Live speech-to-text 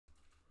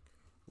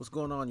What's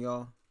going on,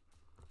 y'all?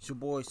 It's your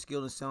boy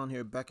Skilled and Sound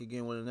here, back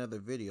again with another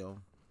video.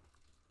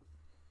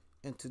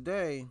 And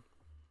today,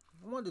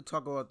 I wanted to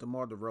talk about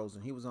Demar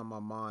DeRozan. He was on my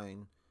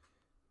mind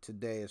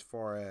today as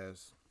far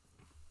as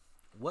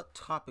what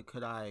topic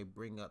could I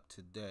bring up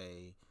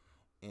today.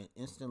 And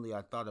instantly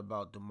I thought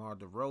about Demar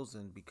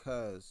DeRozan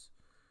because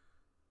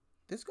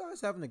this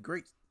guy's having a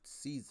great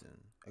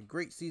season. A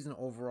great season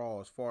overall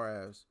as far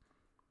as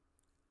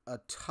a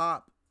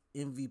top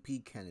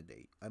MVP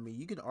candidate. I mean,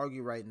 you can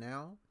argue right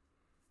now,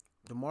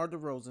 DeMar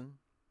DeRozan,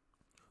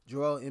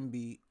 Joel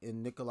Embiid,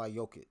 and Nikola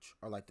Jokic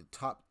are like the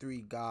top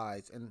three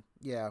guys, and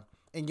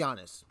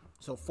Giannis.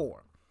 So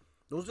four.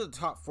 Those are the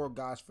top four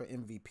guys for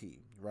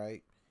MVP,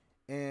 right?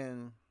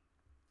 And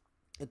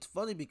it's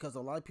funny because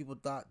a lot of people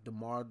thought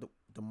DeMar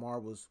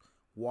was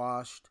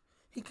washed.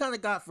 He kind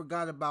of got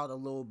forgot about a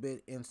little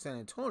bit in San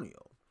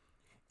Antonio.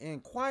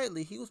 And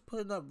quietly, he was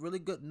putting up really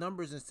good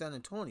numbers in San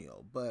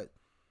Antonio, but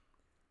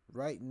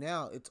right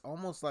now, it's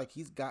almost like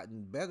he's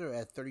gotten better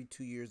at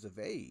 32 years of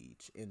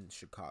age in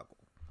Chicago,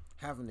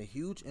 having a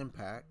huge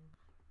impact.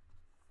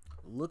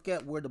 Look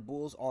at where the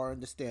Bulls are in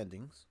the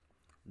standings.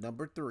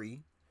 Number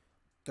 3,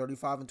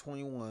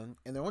 35-21,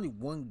 and they're only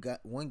one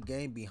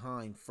game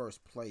behind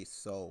first place.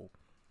 So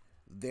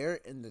they're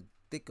in the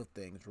thick of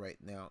things right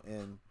now,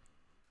 and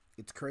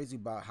it's crazy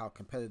about how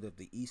competitive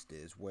the East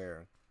is,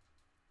 where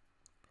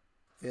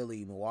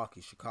Philly, Milwaukee,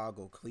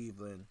 Chicago,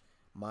 Cleveland,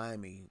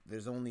 Miami,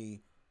 there's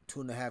only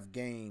 2.5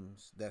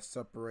 games that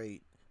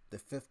separate the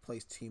 5th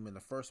place team and the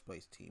 1st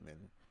place team.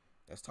 And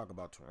let's talk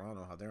about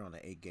Toronto, how they're on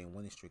an 8-game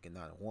winning streak and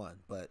 9-1.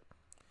 But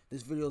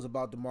this video is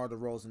about DeMar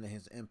DeRozan and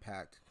his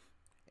impact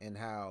and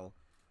how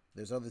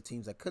there's other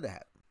teams that could have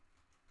had him.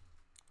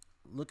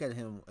 Look at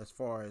him as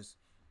far as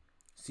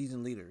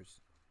season leaders.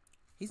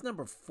 He's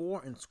number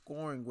 4 in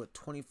scoring with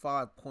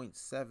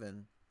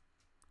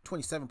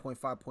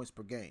 27.5 points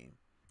per game.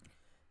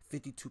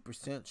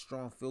 52%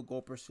 strong field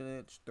goal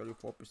percentage,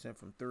 34%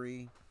 from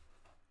 3.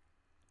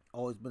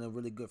 Always been a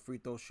really good free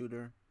throw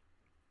shooter.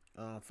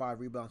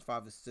 5 rebounds,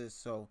 5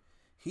 assists. So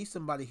he's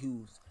somebody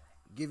who's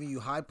giving you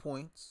high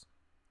points,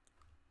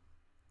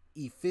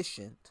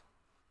 efficient,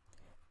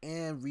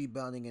 and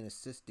rebounding and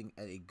assisting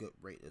at a good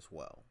rate as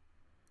well.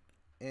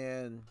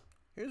 And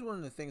here's one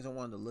of the things I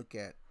wanted to look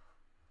at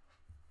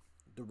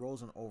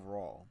DeRozan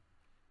overall.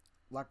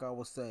 Like I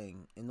was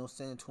saying, in those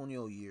San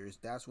Antonio years,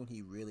 that's when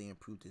he really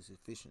improved his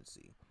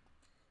efficiency.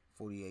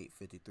 48,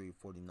 53,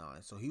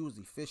 49. So he was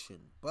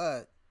efficient,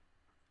 but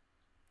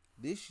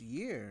this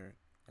year,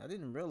 I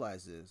didn't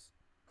realize this,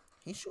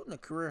 he's shooting a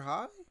career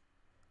high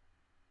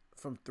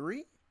from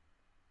 3.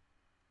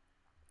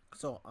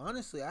 So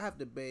honestly, I have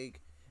to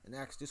beg and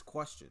ask this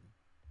question.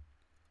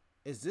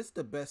 Is this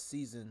the best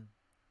season?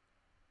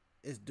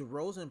 Is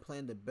DeRozan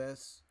playing the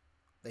best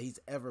that he's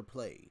ever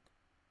played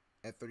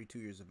at 32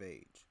 years of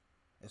age?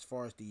 As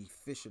far as the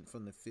efficient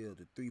from the field,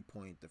 the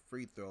 3-point, the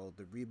free throw,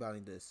 the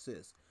rebounding, the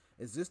assist.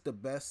 Is this the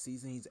best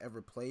season he's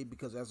ever played?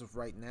 Because as of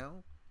right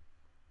now,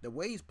 the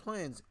way he's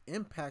playing is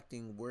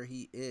impacting where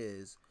he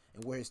is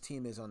and where his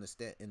team is on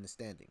in the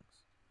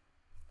standings.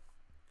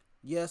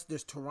 Yes,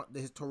 there's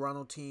his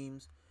Toronto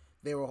teams.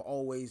 They were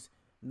always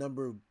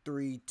number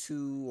 3,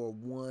 2, or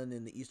 1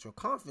 in the Eastern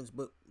Conference,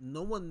 but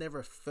no one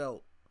never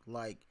felt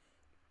like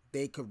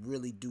they could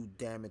really do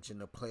damage in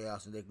the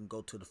playoffs and they can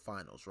go to the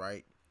finals,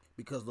 right?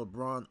 Because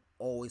LeBron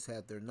always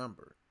had their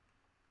number.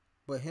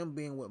 But him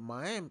being with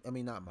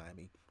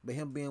but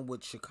him being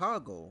with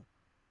Chicago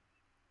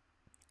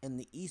and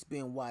the East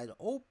being wide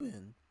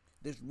open,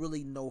 there's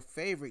really no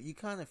favorite. You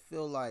kind of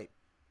feel like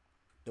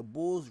the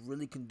Bulls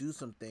really can do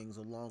some things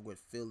along with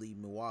Philly,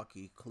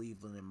 Milwaukee,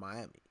 Cleveland, and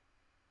Miami.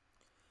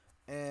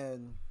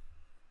 And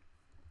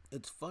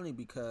it's funny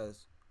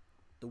because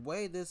the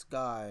way this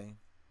guy's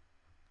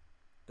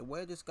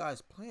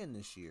playing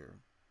this year,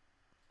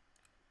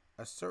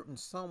 a certain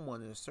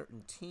someone in a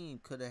certain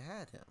team could have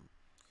had him.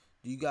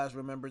 Do you guys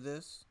remember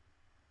this?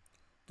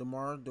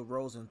 DeMar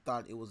DeRozan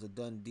thought it was a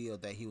done deal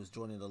that he was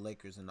joining the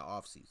Lakers in the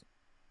offseason.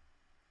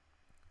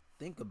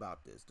 Think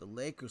about this. The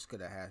Lakers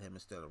could have had him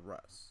instead of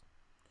Russ.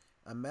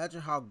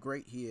 Imagine how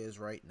great he is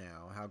right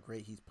now, how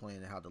great he's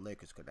playing, and how the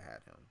Lakers could have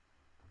had him.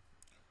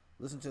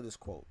 Listen to this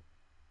quote.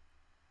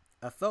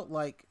 I felt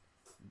like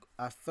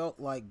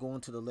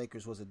going to the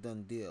Lakers was a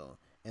done deal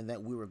and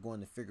that we were going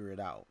to figure it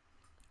out.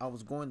 I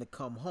was going to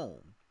come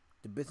home.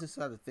 The business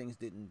side of things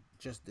didn't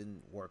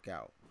work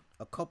out.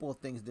 A couple of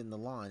things didn't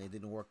align. It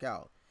didn't work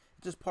out.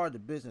 It's just part of the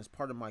business,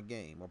 part of my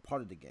game, or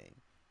part of the game.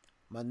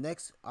 My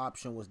next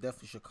option was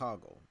definitely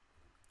Chicago.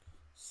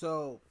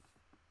 So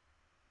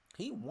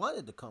he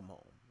wanted to come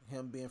home.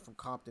 Him being from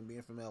Compton,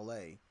 being from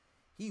LA,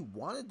 he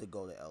wanted to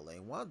go to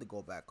LA, wanted to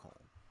go back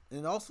home. And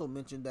it also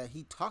mentioned that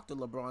he talked to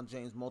LeBron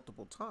James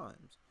multiple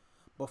times.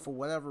 But for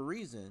whatever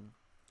reason,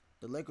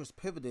 the Lakers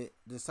pivoted,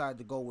 decided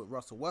to go with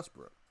Russell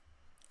Westbrook.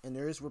 And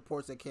there is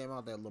reports that came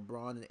out that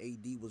LeBron and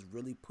AD was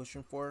really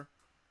pushing for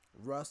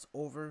Russ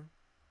over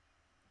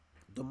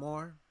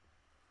DeMar.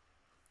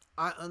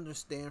 I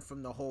understand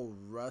from the whole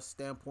Russ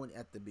standpoint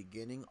at the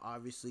beginning.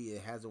 Obviously,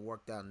 it hasn't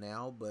worked out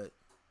now, but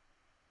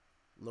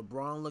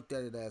LeBron looked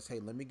at it as, hey,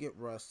 let me get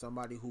Russ,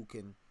 somebody who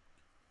can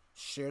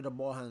share the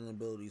ball handling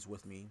abilities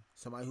with me,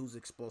 somebody who's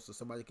explosive,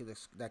 somebody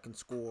that can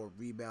score,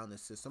 rebound,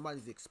 assist,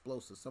 somebody's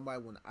explosive,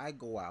 somebody when I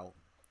go out,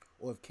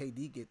 or if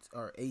KD gets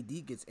or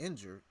AD gets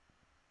injured,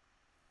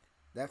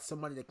 that's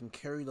somebody that can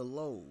carry the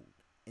load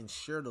and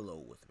share the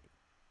load with me.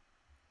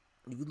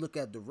 If you look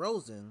at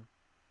DeRozan's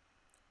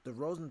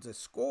a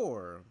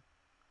scorer,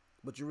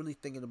 but you're really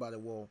thinking about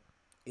it, well,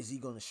 is he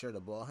going to share the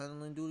ball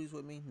handling duties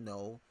with me?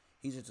 No.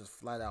 He's just a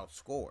flat out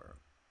scorer.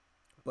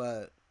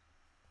 But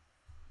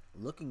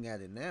looking at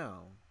it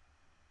now,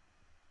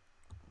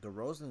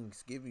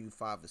 DeRozan's giving you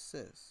 5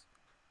 assists.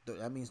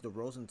 That means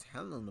DeRozan's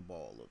handling the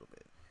ball a little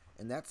bit.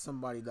 And that's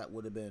somebody that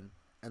would have been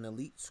an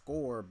elite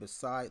scorer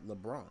beside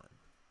LeBron.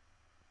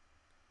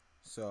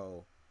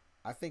 So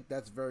I think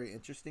that's very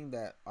interesting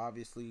that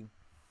obviously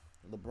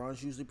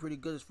LeBron's usually pretty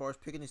good as far as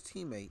picking his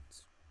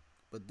teammates.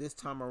 But this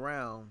time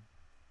around,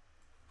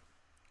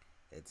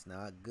 it's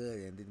not good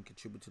and didn't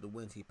contribute to the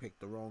wins. He picked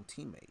the wrong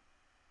teammate.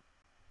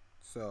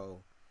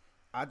 So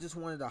I just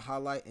wanted to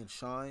highlight and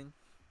shine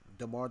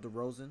DeMar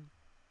DeRozan.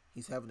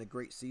 He's having a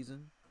great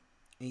season.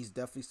 And he's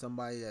definitely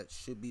somebody that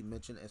should be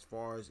mentioned as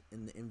far as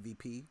in the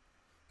MVP.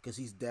 Because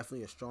he's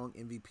definitely a strong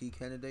MVP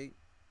candidate.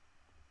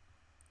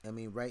 I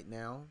mean, right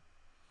now,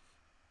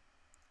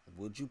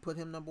 would you put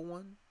him number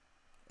one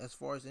as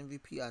far as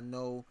MVP? I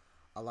know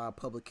a lot of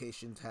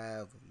publications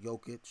have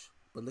Jokic,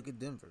 but look at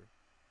Denver.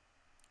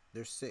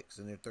 They're 6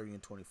 and they're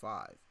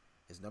 30-25.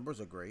 His numbers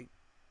are great,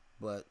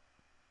 but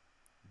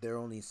they're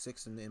only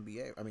 6 in the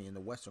NBA. I mean, in the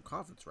Western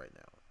Conference right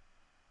now.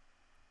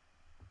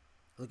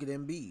 Look at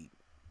Embiid.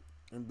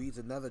 Embiid's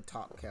another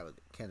top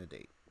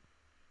candidate.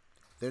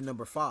 They're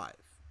number 5.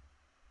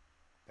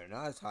 They're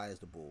not as high as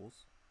the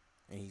Bulls,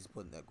 and he's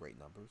putting up great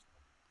numbers.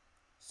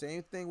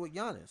 Same thing with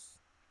Giannis.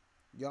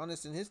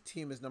 Giannis and his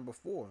team is number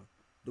 4.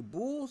 The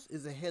Bulls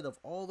is ahead of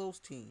all those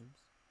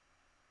teams.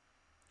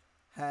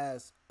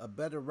 Has a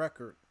better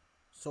record.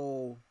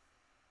 So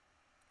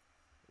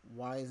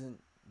why isn't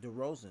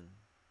DeRozan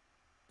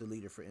the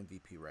leader for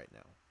MVP right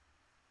now?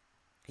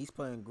 He's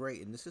playing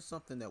great, and this is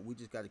something that we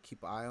just got to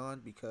keep an eye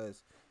on,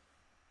 because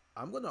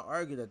I'm going to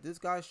argue that this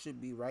guy should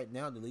be right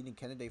now the leading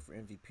candidate for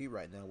MVP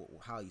right now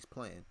with how he's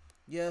playing.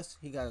 Yes,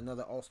 he got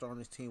another all-star on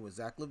his team with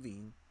Zach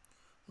LaVine.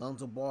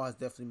 Lonzo Ball has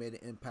definitely made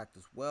an impact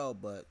as well,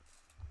 but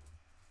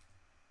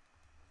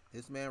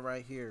this man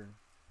right here,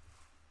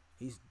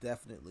 he's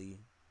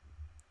definitely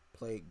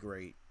played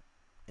great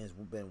and has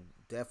been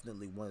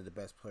definitely one of the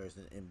best players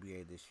in the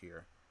NBA this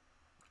year.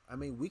 I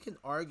mean, we can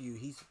argue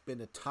he's been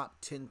a top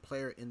 10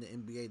 player in the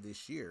NBA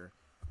this year.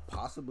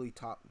 Possibly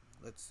top,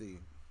 let's see.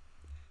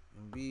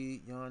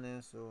 Embiid,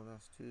 Giannis, so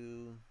that's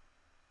 2.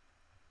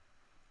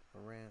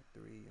 Durant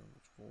 3,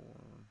 4.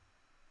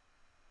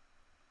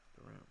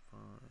 Durant 5.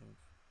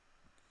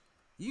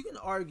 You can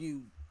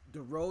argue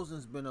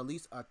DeRozan's been at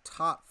least a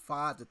top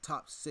 5 to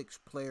top 6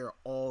 player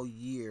all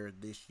year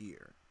this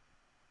year.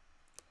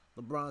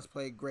 LeBron's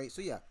played great.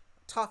 So, yeah,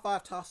 top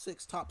 5, top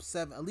 6, top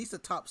 7. At least a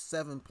top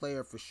 7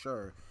 player for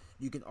sure.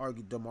 You can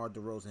argue DeMar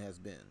DeRozan has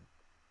been.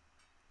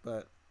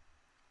 But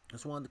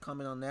just wanted to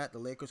comment on that. The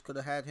Lakers could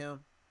have had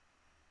him.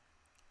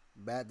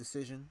 Bad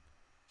decision.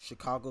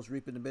 Chicago's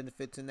reaping the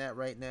benefits in that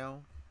right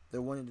now.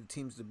 They're one of the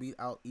teams to beat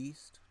out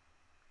east.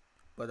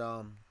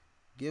 But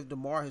give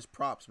DeMar his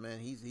props, man.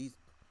 He's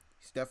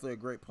definitely a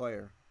great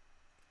player.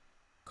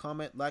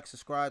 Comment, like,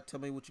 subscribe. Tell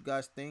me what you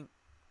guys think.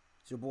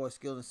 It's your boy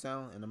Skilled and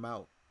Sound, and I'm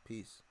out.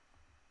 Peace.